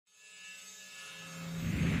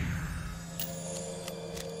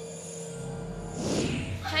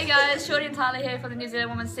Hey guys, Shorty and Tyla here for the New Zealand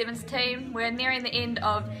Women's Sevens team. We're nearing the end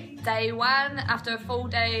of day one. After a full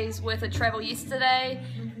day's worth of travel yesterday,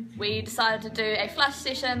 we decided to do a flush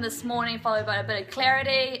session this morning, followed by a bit of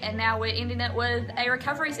clarity, and now we're ending it with a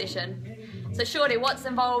recovery session. So Shorty, what's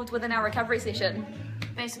involved within our recovery session?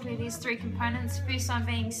 Basically there's three components. First one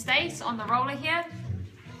being Stace on the roller here.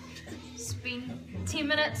 Spend 10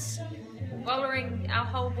 minutes rollering our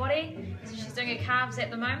whole body. So she's doing her calves at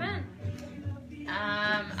the moment.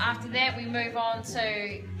 After that we move on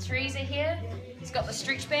to Teresa here. She's got the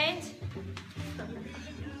stretch band.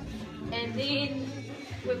 And then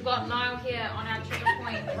we've got Niall here on our trigger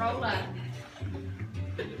point roller.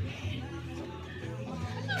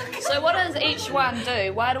 So what does each one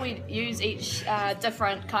do? Why do we use each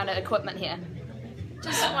different kind of equipment here?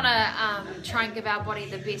 Just want to try and give our body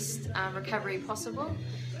the best recovery possible,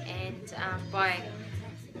 and by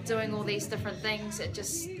doing all these different things, it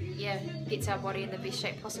just gets our body in the best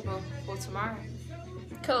shape possible for tomorrow.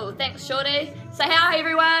 Cool, thanks Shorty. Say hi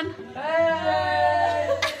everyone!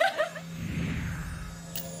 Hey!